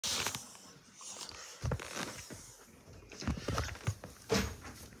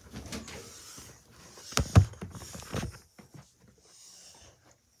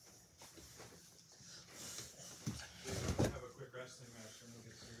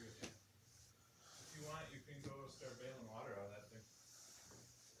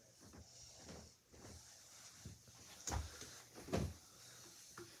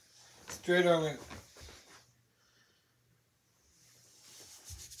straight on it.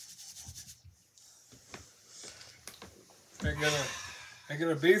 I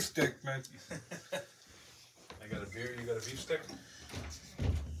got a beef stick, man. I got a beer, you got a beef stick?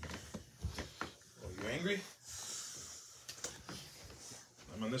 Oh, you angry?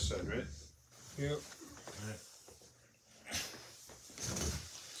 I'm on this side, right? Yep. Alright.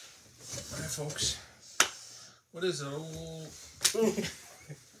 Alright, folks. What is it? Oh.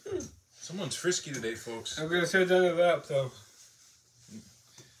 Someone's frisky today, folks. I'm gonna sit down the lap, though.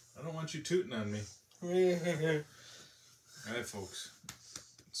 I don't want you tooting on me. Yep. Alright, folks.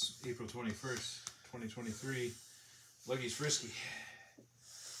 It's April 21st, 2023. Luggy's frisky.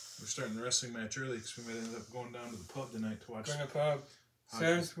 We're starting the wrestling match early because we might end up going down to the pub tonight to watch. Going to pub. Hockey.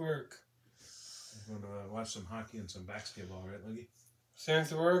 Sounds work. We're going to watch some hockey and some basketball, right, Luggy?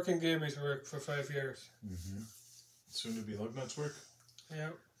 Sounds work and Gaby's work for 5 years. Mm-hmm. Soon to be Lugnut's work.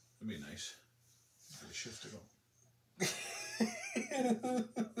 Yep. That'd be nice. Got a shift to go.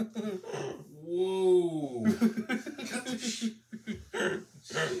 Whoa!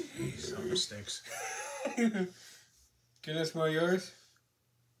 Jeez, that stinks. Can I smell yours?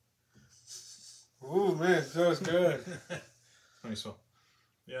 Ooh, man, it smells good. Nice one.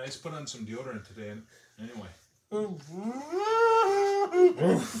 Yeah, I just put on some deodorant today. Anyway.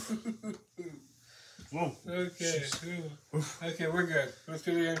 Whoa. Okay. Okay, we're good. Let's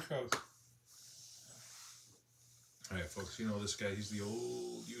do the intros. Alright, folks, you know this guy. He's the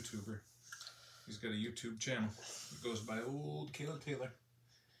old YouTuber. He's got a YouTube channel. He goes by Old Caleb Taylor.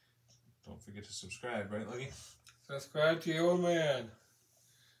 Don't forget to subscribe, right, Luggy? Subscribe to the old man.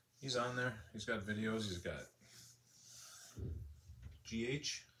 He's on there. He's got videos. He's got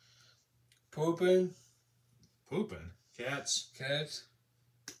GH. Pooping. Pooping. Cats. Cats.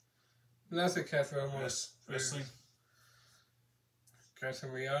 Lots of cats for almost. Wrestling. Cats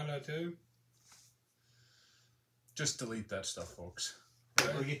and Rihanna, too. Just delete that stuff, folks.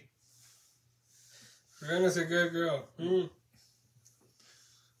 Right. Luggy? Rihanna's a good girl. Mm.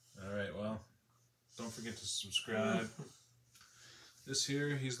 Alright, well, don't forget to subscribe. This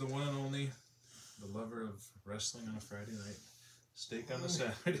here, he's the one and only, the lover of wrestling on a Friday night, steak on a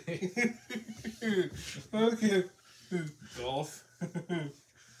Saturday, Okay. golf.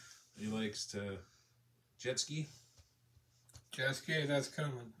 He likes to jet ski. Jet ski, that's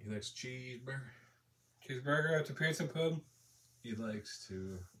coming. He likes cheeseburger. Cheeseburger at the pizza pub. He likes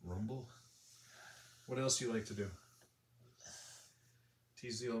to rumble. What else do you like to do?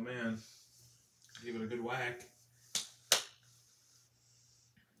 Tease the old man. Give it a good whack.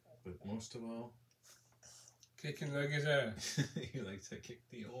 But most of all, Kicking Luggy's ass. you like to kick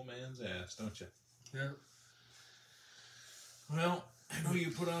the old man's ass, don't you? Yeah. Well, I know you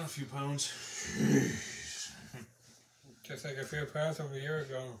put on a few pounds. Just like a few pounds from a year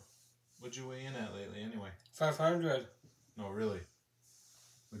ago. What'd you weigh in at lately, anyway? 500. No, really.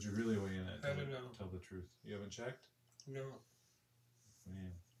 What'd you really weigh in at? I don't know. Tell the truth. You haven't checked? No.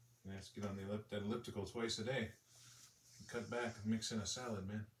 Man, you have to get on that elliptical twice a day. Cut back and mix in a salad,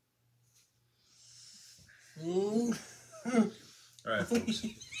 man. Mm. Alright, folks.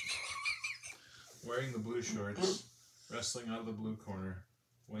 Wearing the blue shorts, wrestling out of the blue corner,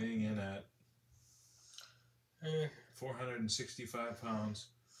 weighing in at 465 pounds,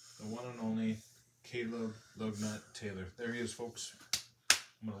 the one and only Caleb Lugnut Taylor. There he is, folks.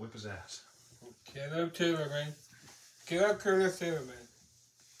 I'm going to whip his ass. Caleb Taylor, man. Caleb Curtis Taylor,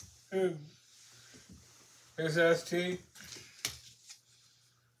 man. Here's ST.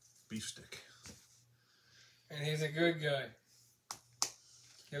 Beef stick. And he's a good guy.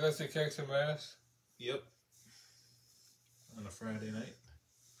 He lets you kick some ass. Yep. On a Friday night.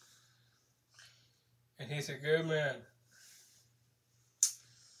 And he's a good man.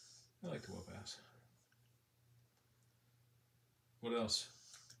 I like to whoop ass. What else?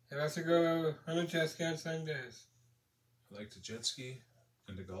 He lets you go on a jet ski on Sundays. I like to jet ski,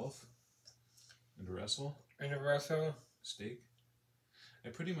 and to golf, and to wrestle, And to wrestle. steak. I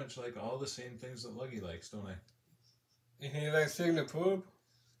pretty much like all the same things that Luggy likes, don't I? And he likes seeing the poop.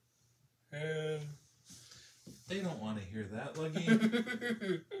 And They don't want to hear that, Luggy.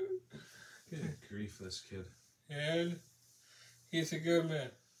 Good grief, this kid. and he's a good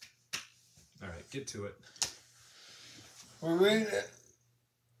man. Alright, get to it. We're rated at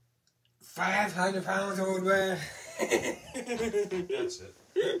 500 pounds, old man. That's it.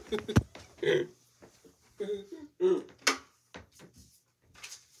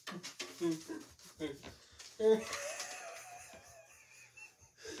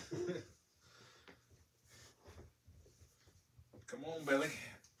 Come on, Billy.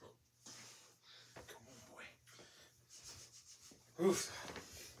 Come on, boy. Oof.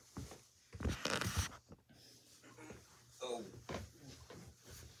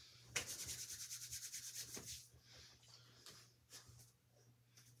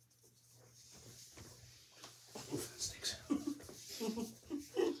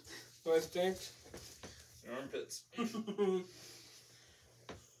 butt stinks? Your armpits. Ooh,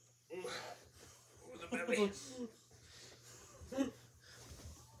 the belly.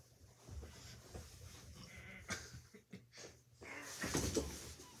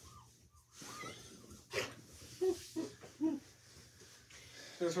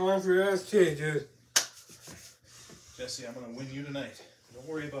 This one's for ST, dude. Jesse, I'm gonna win you tonight. Don't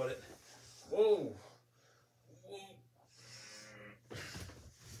worry about it. Whoa. Whoa.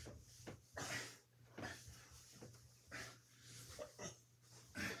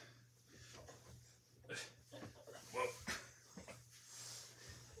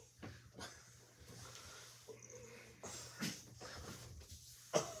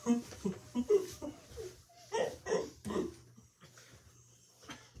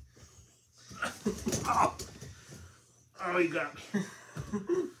 Oh. Oh, you got me.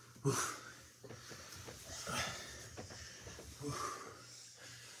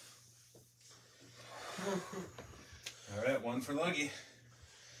 All right, one for Luggy.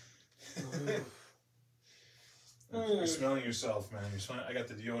 You're smelling yourself, man. You're smelling. I got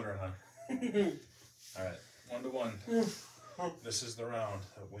the deodorant on. All right, 1-1. This is the round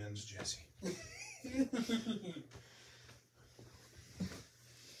that wins Jesse.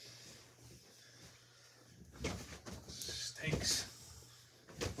 Stinks.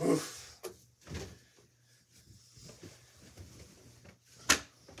 Oof.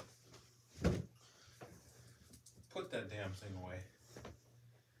 Put that damn thing away.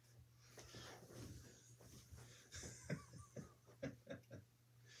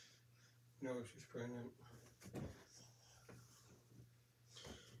 No, she's pregnant.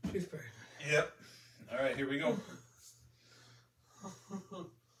 She's pregnant. Yep. All right, here we go.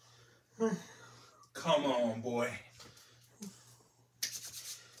 Come on, boy.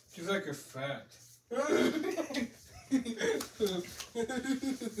 She's like a fat.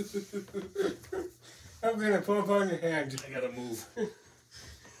 I'm gonna pump on your hand. I gotta move.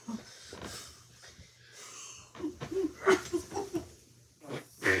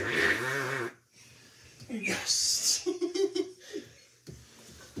 Yes.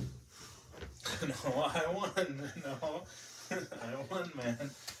 No, I won. No, I won,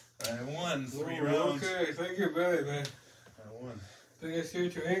 man. I won 3 rounds. Okay, thank you, belly, man. I won. I guess you're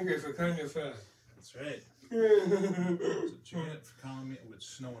too angry for cutting your fat. That's right. That's what you get for calling me. It's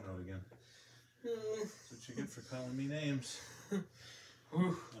snowing out again. That's what you get for calling me names. I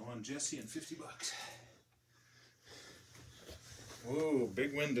won Jesse and $50. Whoa,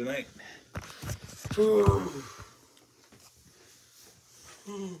 big win tonight.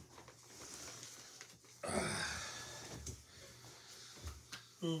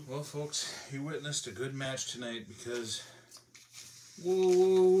 Well, folks, you witnessed a good match tonight because...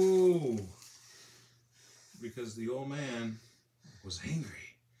 Whoa. Because the old man was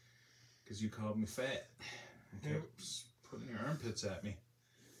angry. Because you called me fat. And kept putting your armpits at me.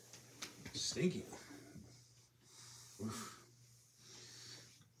 Stinky. Oof.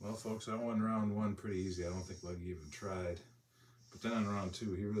 Well, folks, I won round 1 pretty easy. I don't think Luggy even tried. But then in round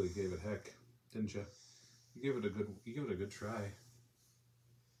 2, he really gave it heck, didn't you? You gave it a good try.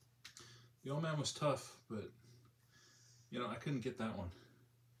 The old man was tough, but you know, I couldn't get that one.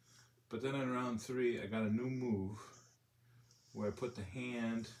 But then in round 3, I got a new move where I put the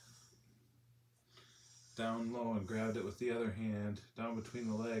hand down low and grabbed it with the other hand down between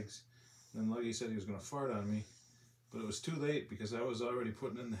the legs. And then Luggy said he was going to fart on me, but it was too late because I was already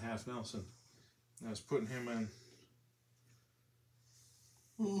putting in the half Nelson. And I was putting him in.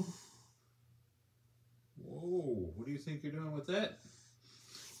 Whoa, what do you think you're doing with that?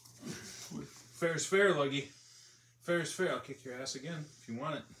 Fair's fair, Luggy. Fair's fair. I'll kick your ass again if you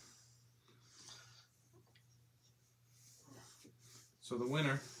want it. So the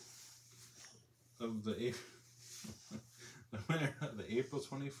winner of the April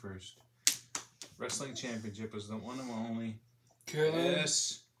 21st Wrestling Championship is the one and only Caroline.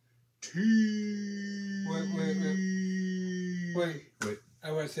 ST. Wait.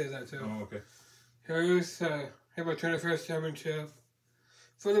 I want to say that too. Oh, okay. Here's April 21st Championship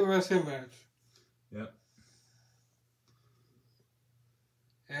for the wrestling match. Yep.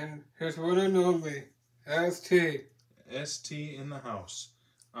 And here's one and only ST. ST in the house.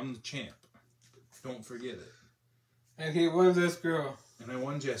 I'm the champ. Don't forget it. And he won this girl. And I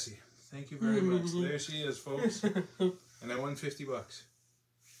won Jessie. Thank you very much. There she is, folks. And I won $50.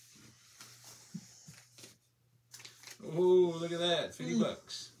 Oh, look at that.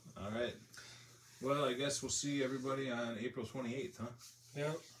 $50. All right. Well, I guess we'll see everybody on April 28th, huh?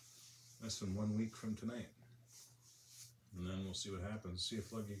 Yep. Less than 1 week from tonight. And then we'll see what happens. See if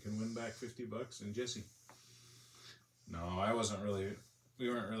Luggy can win back $50 and Jessie. No, I wasn't really we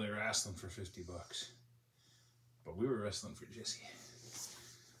weren't really wrestling for $50, but we were wrestling for Jesse.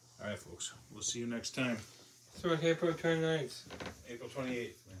 All right, folks. We'll see you next time. So on April 29th. April 28th,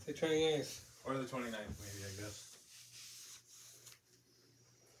 man. The 28th. Or the 29th, maybe, I guess.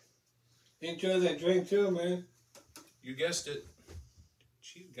 Enjoy that drink too, man. You guessed it.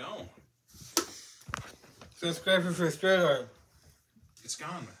 She's gone. Subscribe for straight arm. It's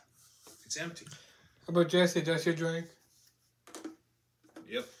gone, man. It's empty. How about Jesse? That's your drink?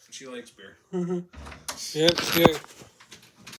 Yep, she likes beer. Yep, good.